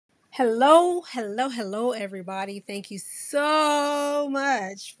Hello, everybody. Thank you so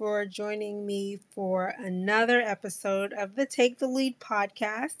much for joining me for another episode of the Take the Lead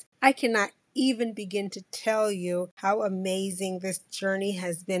podcast. I cannot even begin to tell you how amazing this journey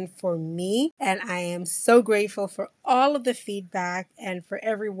has been for me. And I am so grateful for all of the feedback and for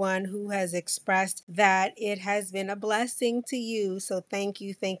everyone who has expressed that it has been a blessing to you. So thank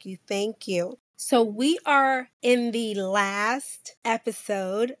you. So we are in the last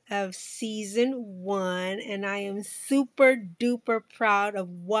episode of season 1, and I am super duper proud of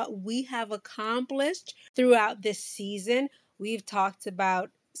what we have accomplished throughout this season. We've talked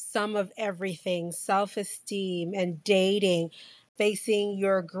about some of everything: self-esteem and dating, facing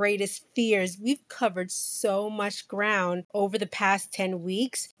your greatest fears. We've covered so much ground over the past 10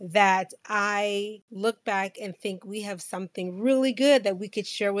 weeks that I look back and think we have something really good that we could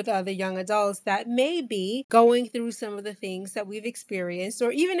share with other young adults that may be going through some of the things that we've experienced,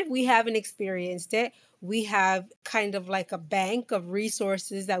 or even if we haven't experienced it, we have kind of like a bank of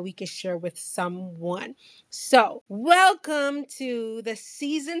resources that we can share with someone. So, welcome to the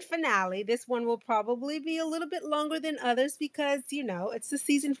season finale. This one will probably be a little bit longer than others because, it's the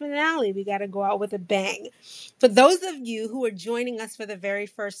season finale. We got to go out with a bang. For those of you who are joining us for the very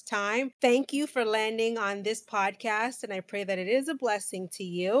first time, thank you for landing on this podcast, and I pray that it is a blessing to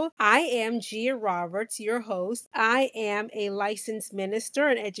you. I am Gia Roberts, your host. I am a licensed minister,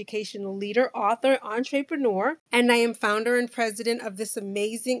 an educational leader, author, entrepreneur, and I am founder and president of this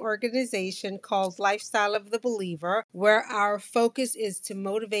amazing organization called Lifestyle of the Believer, where our focus is to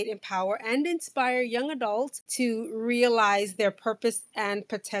motivate, empower, and inspire young adults to realize their purpose and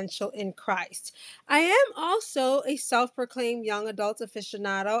potential in Christ. I am also a self-proclaimed young adult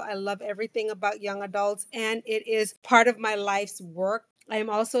aficionado. I love everything about young adults, and it is part of my life's work. I am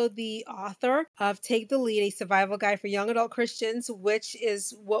also the author of Take the Lead, a survival guide for young adult Christians, which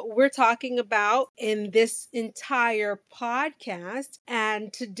is what we're talking about in this entire podcast.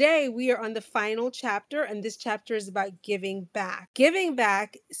 And today we are on the final chapter, and this chapter is about giving back. Giving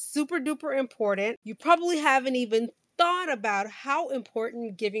back, super duper important. You probably haven't even thought about how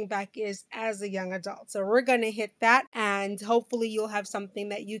important giving back is as a young adult. So we're going to hit that, and hopefully you'll have something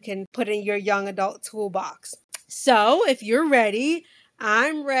that you can put in your young adult toolbox. So if you're ready,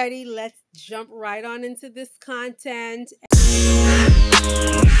 I'm ready. Let's jump right on into this content.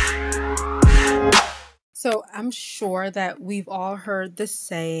 So I'm sure that we've all heard the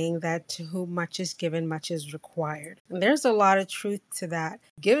saying that to whom much is given, much is required. And there's a lot of truth to that.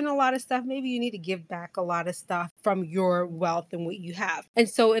 Given a lot of stuff, maybe you need to give back a lot of stuff from your wealth and what you have. And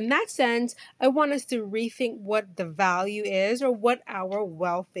so in that sense, I want us to rethink what the value is or what our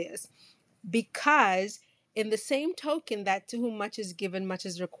wealth is. Because in the same token that to whom much is given, much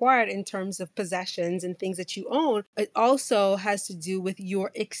is required in terms of possessions and things that you own, it also has to do with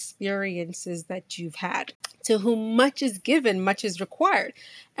your experiences that you've had. To whom much is given, much is required.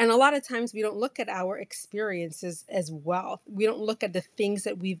 And a lot of times we don't look at our experiences as wealth. We don't look at the things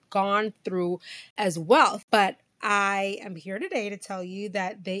that we've gone through as wealth. But I am here today to tell you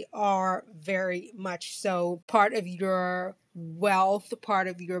that they are very much so part of your wealth, part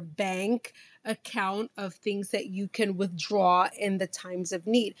of your bank account of things that you can withdraw in the times of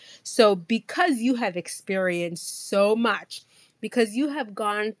need. So because you have experienced so much, because you have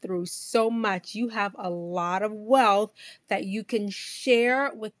gone through so much, you have a lot of wealth that you can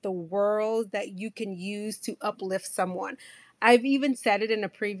share with the world, that you can use to uplift someone. I've even said it in a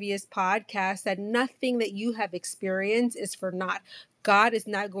previous podcast that nothing that you have experienced is for naught. God is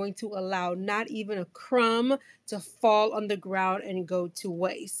not going to allow not even a crumb to fall on the ground and go to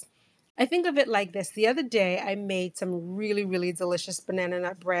waste. I think of it like this. The other day, I made some really, really delicious banana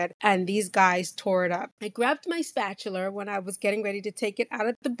nut bread, and these guys tore it up. I grabbed my spatula when I was getting ready to take it out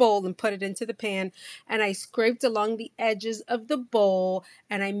of the bowl and put it into the pan, and I scraped along the edges of the bowl,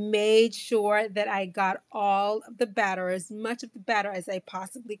 and I made sure that I got all of the batter, as much of the batter as I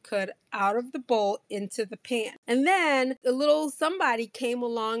possibly could, out of the bowl into the pan. And then a little somebody came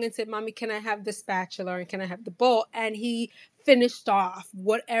along and said, "Mommy, can I have the spatula and can I have the bowl?" And he finished off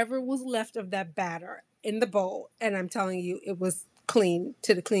whatever was left of that batter in the bowl. And I'm telling you, it was clean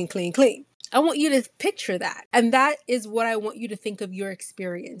to the clean. I want you to picture that. And that is what I want you to think of your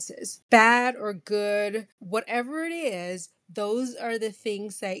experiences. Bad or good, whatever it is, those are the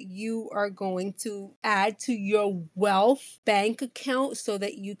things that you are going to add to your wealth bank account so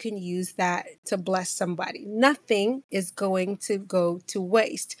that you can use that to bless somebody. Nothing is going to go to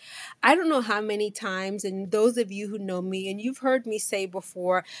waste. I don't know how many times, and those of you who know me, and you've heard me say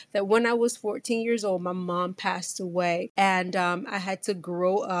before that when I was 14 years old, my mom passed away, and I had to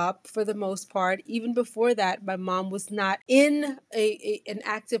grow up for the most part. Even before that, my mom was not in an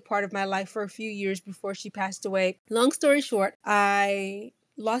active part of my life for a few years before she passed away. Long story short, I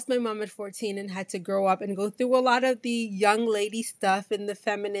lost my mom at 14 and had to grow up and go through a lot of the young lady stuff and the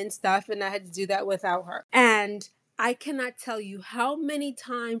feminine stuff, and I had to do that without her. And I cannot tell you how many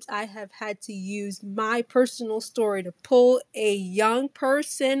times I have had to use my personal story to pull a young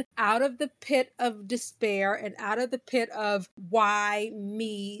person out of the pit of despair and out of the pit of why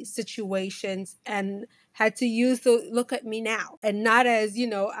me situations, and had to use the look at me now, and not as,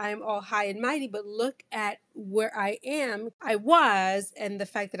 I'm all high and mighty, but look at where I was, and the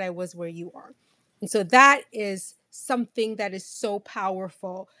fact that I was where you are. And so that is something that is so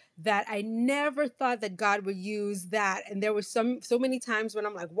powerful that I never thought that God would use that. And there were so many times when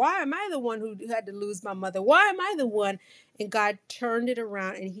I'm like, why am I the one who had to lose my mother? Why am I the one? And God turned it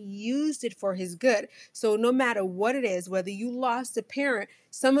around and he used it for his good. So no matter what it is, whether you lost a parent,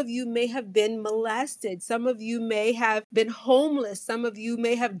 some of you may have been molested. Some of you may have been homeless. Some of you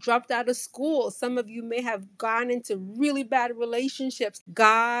may have dropped out of school. Some of you may have gone into really bad relationships.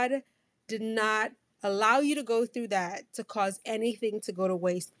 God did not allow you to go through that to cause anything to go to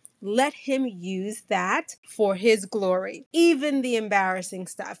waste. Let him use that for his glory, even the embarrassing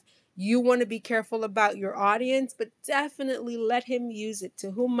stuff. You want to be careful about your audience, but definitely let him use it.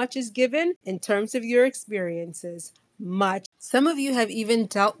 To whom much is given, in terms of your experiences, much. Some of you have even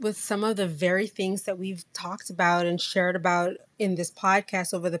dealt with some of the very things that we've talked about and shared about in this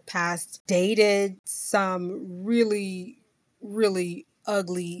podcast over the past. Dated some really, really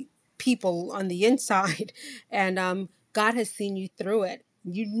ugly people on the inside, and God has seen you through it.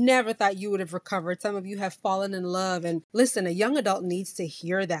 You never thought you would have recovered. Some of you have fallen in love. And listen, a young adult needs to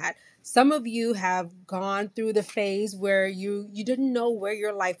hear that. Some of you have gone through the phase where you didn't know where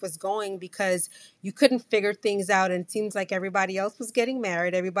your life was going because you couldn't figure things out. And it seems like everybody else was getting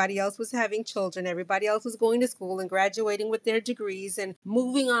married. Everybody else was having children. Everybody else was going to school and graduating with their degrees and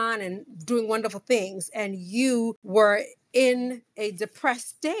moving on and doing wonderful things. And you were in a depressed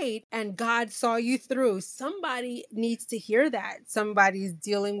state and God saw you through. Somebody needs to hear that. Somebody's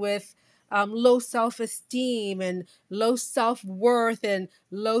dealing with low self-esteem and low self-worth and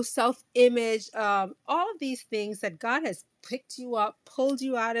low self-image, all of these things that God has picked you up, pulled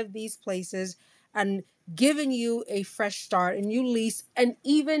you out of these places and given you a fresh start, a new lease, and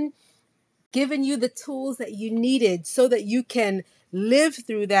even given you the tools that you needed so that you can live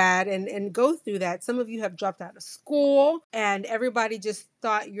through that and go through that. Some of you have dropped out of school and everybody just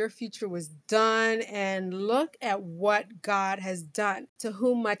thought your future was done. And look at what God has done. To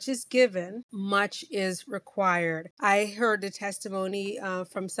whom much is given, much is required. I heard a testimony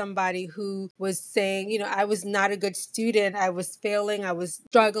from somebody who was saying, I was not a good student. I was failing. I was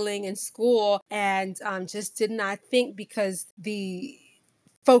struggling in school and just did not think, because the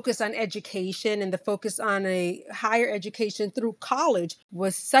focus on education and the focus on a higher education through college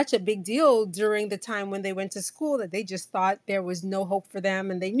was such a big deal during the time when they went to school, that they just thought there was no hope for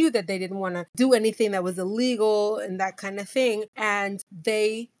them, and they knew that they didn't want to do anything that was illegal and that kind of thing. And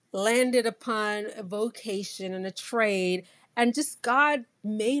they landed upon a vocation and a trade, and just God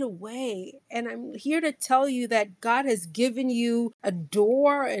made a way. And I'm here to tell you that God has given you a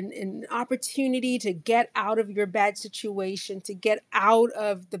door and an opportunity to get out of your bad situation, to get out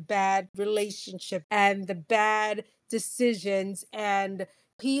of the bad relationship and the bad decisions. And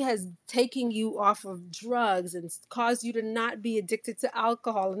he has taken you off of drugs and caused you to not be addicted to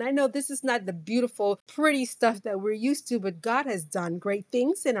alcohol. And I know this is not the beautiful, pretty stuff that we're used to, but God has done great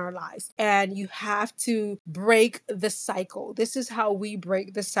things in our lives. And you have to break the cycle. This is how we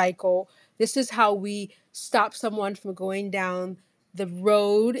break the cycle. This is how we stop someone from going down the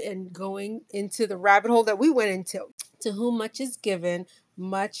road and going into the rabbit hole that we went into. To whom much is given,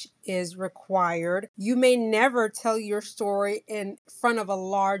 much is required. You may never tell your story in front of a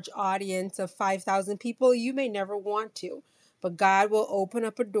large audience of 5,000 people. You may never want to, but God will open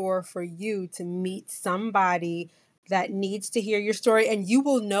up a door for you to meet somebody that needs to hear your story, and you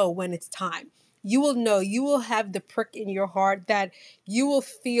will know when it's time. You will know, you will have the prick in your heart that you will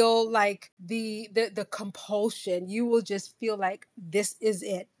feel like the compulsion. You will just feel like this is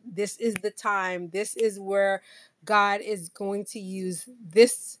it. This is the time. This is where God is going to use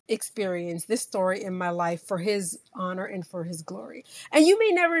this experience, this story in my life for his honor and for his glory. And you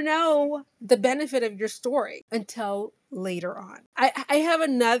may never know the benefit of your story until later on. I have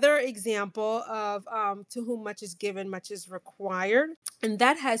another example of to whom much is given, much is required. And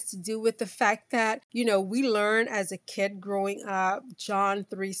that has to do with the fact that, we learn as a kid growing up, John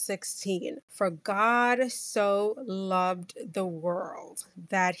 3:16, for God so loved the world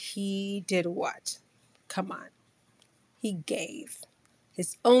that he did what? Come on. He gave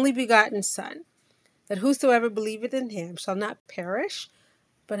his only begotten Son, that whosoever believeth in him shall not perish,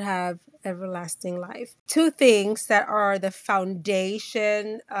 but have everlasting life. Two things that are the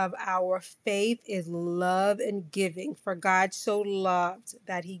foundation of our faith is love and giving. For God so loved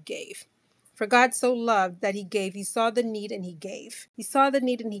that he gave. For God so loved that he gave. He saw the need and he gave. He saw the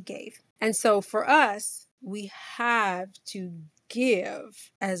need and he gave. And so for us, we have to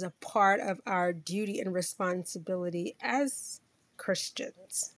give as a part of our duty and responsibility as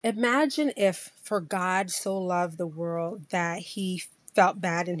Christians. Imagine if for God so loved the world that he felt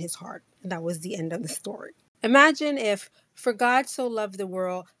bad in his heart, and that was the end of the story. Imagine if for God so loved the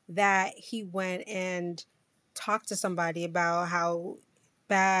world that he went and talked to somebody about how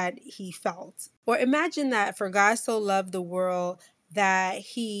bad he felt. Or imagine that for God so loved the world that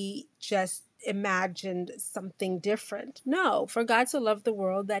he just imagined something different. No, for God so loved the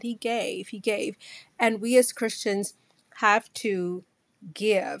world that he gave. He gave. And we as Christians have to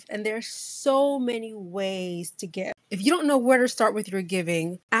give. And there's so many ways to give. If you don't know where to start with your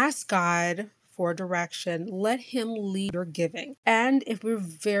giving, ask God for direction. Let him lead your giving. And if we're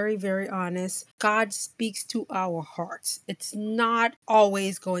very, very honest, God speaks to our hearts. It's not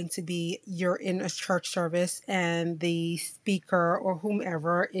always going to be you're in a church service and the speaker or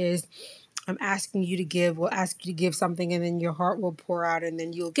whomever is I'm asking you to give, will ask you to give something, and then your heart will pour out and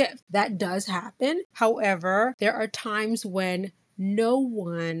then you'll give. That does happen. However, there are times when no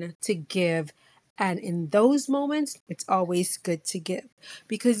one to give. And in those moments, it's always good to give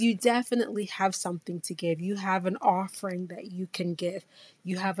because you definitely have something to give. You have an offering that you can give.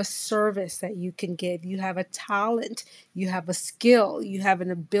 You have a service that you can give. You have a talent. You have a skill. You have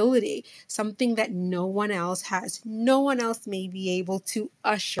an ability, something that no one else has. No one else may be able to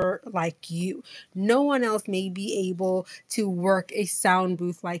usher like you. No one else may be able to work a sound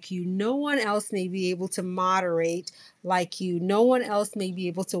booth like you. No one else may be able to moderate like you. No one else may be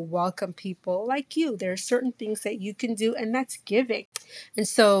able to welcome people like you. There are certain things that you can do, and that's giving. And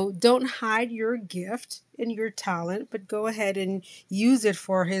so don't hide your gift and your talent, but go ahead and use it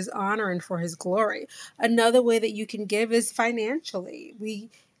for his honor and for his glory. Another way that you can give is financially.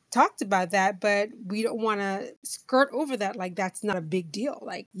 We talked about that, but we don't want to skirt over that like that's not a big deal.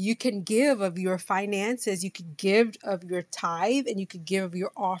 Like you can give of your finances, you could give of your tithe, and you could give of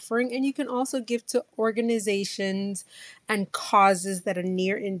your offering, and you can also give to organizations and causes that are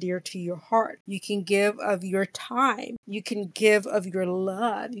near and dear to your heart. You can give of your time. You can give of your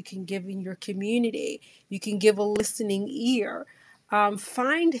love. You can give in your community. You can give a listening ear.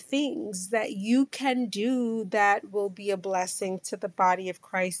 Find things that you can do that will be a blessing to the body of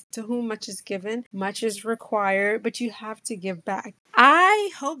Christ. To whom much is given, much is required, but you have to give back. I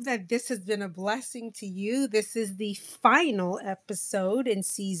hope that this has been a blessing to you. This is the final episode in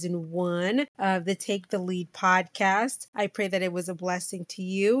season 1 of the Take the Lead podcast. I pray that it was a blessing to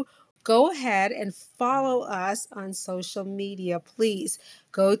you. Go ahead and follow us on social media. Please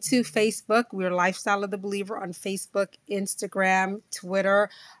go to Facebook. We're Lifestyle of the Believer on Facebook, Instagram, Twitter.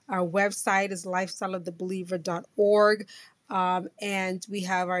 Our website is lifestyleofthebeliever.org. And we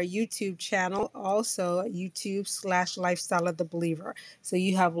have our YouTube channel, also YouTube/Lifestyle of the Believer. So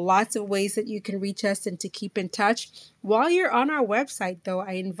you have lots of ways that you can reach us and to keep in touch. While you're on our website, though,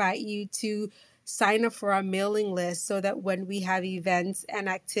 I invite you to sign up for our mailing list so that when we have events and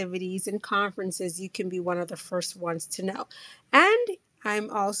activities and conferences, you can be one of the first ones to know. And I'm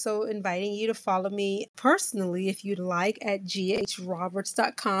also inviting you to follow me personally if you'd like at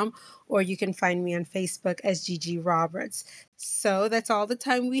ghroberts.com, or you can find me on Facebook as Gigi Roberts. So that's all the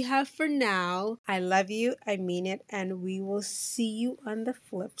time we have for now. I love you, I mean it, and we will see you on the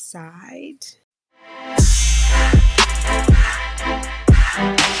flip side.